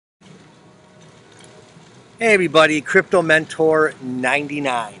Hey everybody, Crypto Mentor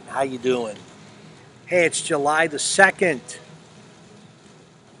 99. How you doing? Hey, it's July the 2nd,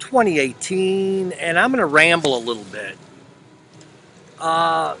 2018, and I'm going to ramble a little bit.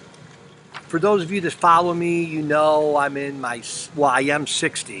 For those of you that follow me, you know I am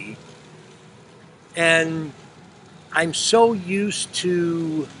 60, and I'm so used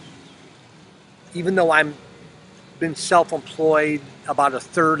to, even though I'm been self-employed about a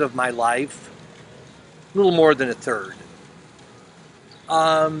third of my life, a little more than a third.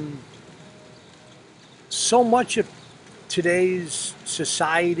 So much of today's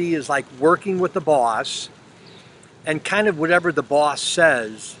society is like working with the boss, and kind of whatever the boss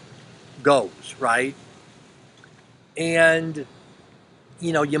says goes, right? And,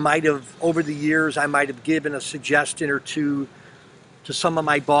 you might have, over the years, I might have given a suggestion or two to some of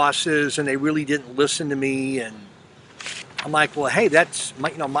my bosses, and they really didn't listen to me. And I'm like, well, hey, that's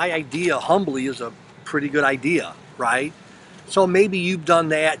my idea humbly is a pretty good idea, right? So maybe you've done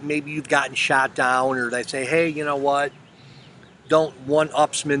that, maybe you've gotten shot down, or they say, hey, you know what? Don't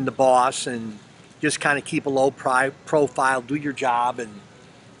one-upsman the boss and just kind of keep a low profile, do your job, and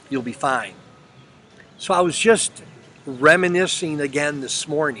you'll be fine. So I was just reminiscing again this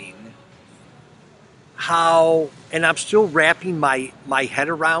morning how, and I'm still wrapping my head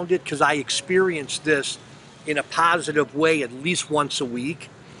around it because I experience this in a positive way at least once a week.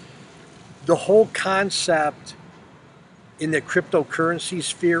 The whole concept in the cryptocurrency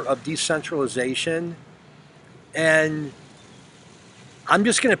sphere of decentralization. And I'm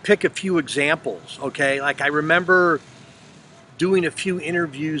just going to pick a few examples, okay? Like I remember doing a few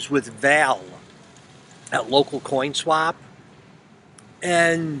interviews with Val at local CoinSwap.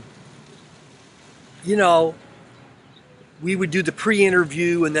 And, you know, we would do the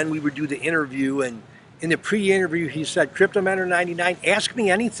pre-interview and then we would do the interview. And in the pre-interview, he said, Crypto Mentor 99, ask me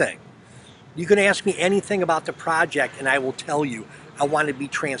anything. You can ask me anything about the project and I will tell you. I want to be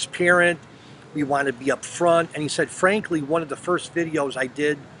transparent. We want to be upfront. And he said, frankly, one of the first videos I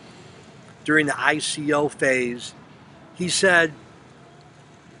did during the ICO phase, he said,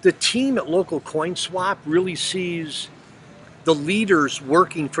 the team at local CoinSwap really sees the leaders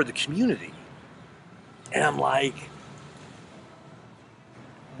working for the community. And I'm like,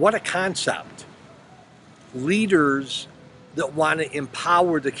 what a concept. Leaders that want to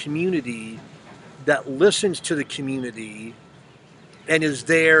empower the community, that listens to the community and is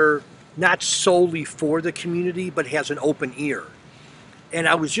there not solely for the community, but has an open ear. And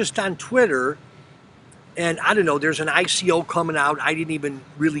I was just on Twitter, and I don't know, there's an ICO coming out. I didn't even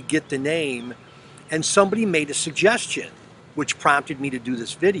really get the name. And somebody made a suggestion, which prompted me to do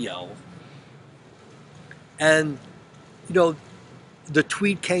this video. And, the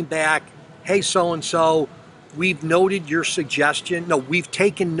tweet came back, hey, so-and-so, we've noted your suggestion. No, we've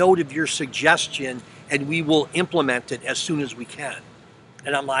taken note of your suggestion and we will implement it as soon as we can.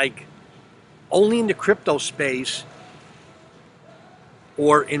 And I'm like, only in the crypto space,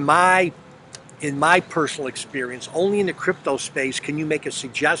 or in my personal experience, only in the crypto space can you make a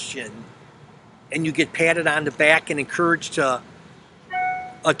suggestion and you get patted on the back and encouraged to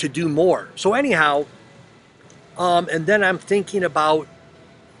do more. So anyhow, and then I'm thinking about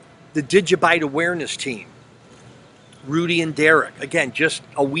the Digibyte awareness team, Rudy and Derek. Again, just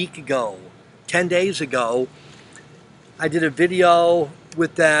a week ago, 10 days ago, I did a video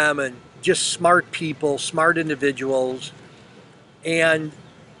with them, and just smart people, smart individuals. And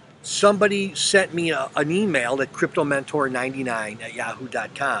somebody sent me an email at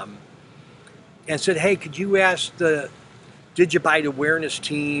cryptomentor99@yahoo.com and said, hey, could you ask the Digibyte awareness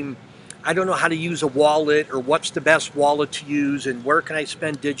team, I don't know how to use a wallet, or what's the best wallet to use, and where can I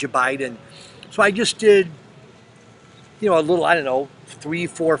spend Digibyte? And so I just did, a little, I don't know, 3,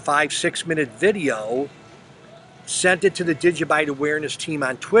 4, 5, 6 minute video, sent it to the Digibyte awareness team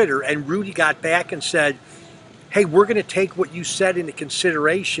on Twitter, and Rudy got back and said, hey, we're going to take what you said into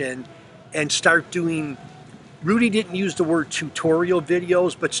consideration and start doing, Rudy didn't use the word tutorial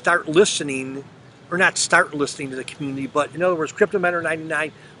videos, but start listening, or not start listening to the community, but in other words, Crypto Mentor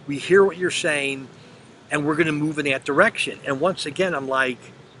 99, we hear what you're saying, and we're going to move in that direction. And once again, I'm like,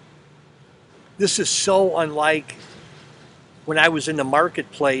 this is so unlike when I was in the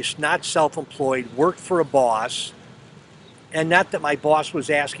marketplace, not self-employed, worked for a boss, and not that my boss was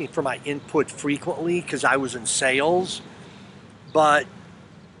asking for my input frequently because I was in sales, but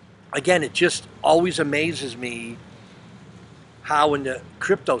again, it just always amazes me how in the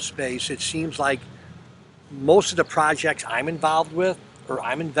crypto space, it seems like most of the projects I'm involved with or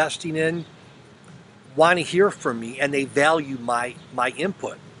I'm investing in want to hear from me, and they value my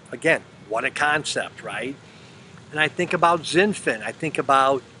input. Again, what a concept, right? And I think about Zinfin. I think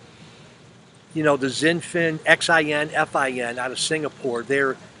about you know, the Zinfin, XINFIN out of Singapore,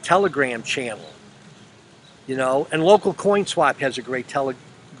 their Telegram channel, you know, and local CoinSwap has a great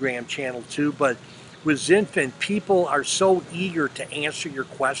Telegram channel too. But with Zinfin, people are so eager to answer your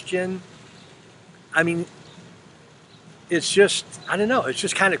question. I mean, it's just, I don't know, it's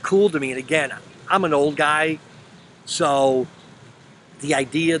just kind of cool to me. And again, I'm an old guy, so the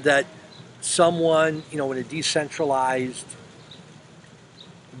idea that someone, you know, in a decentralized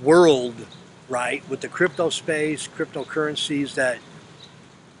world, right, with the crypto space, cryptocurrencies, that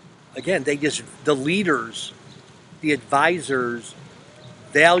again, they just, the leaders, the advisors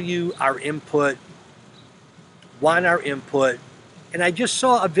value our input, want our input. And I just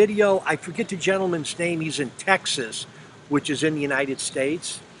saw a video, I forget the gentleman's name, he's in Texas, which is in the United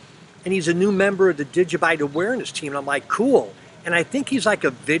States. And he's a new member of the Digibyte awareness team. And I'm like, cool. And I think he's like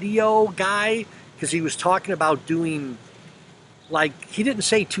a video guy, because he was talking about doing, like, he didn't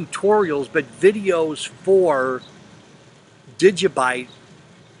say tutorials, but videos for Digibyte.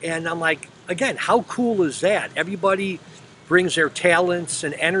 And I'm like, again, how cool is that? Everybody brings their talents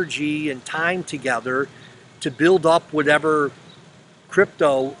and energy and time together to build up whatever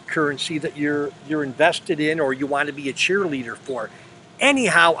cryptocurrency that you're invested in or you want to be a cheerleader for.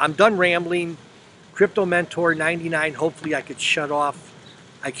 Anyhow, I'm done rambling. Crypto Mentor 99. Hopefully I could shut off.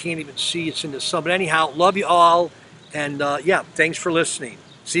 I can't even see it's in the sun. But anyhow, love you all. And yeah, thanks for listening.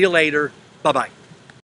 See you later. Bye-bye.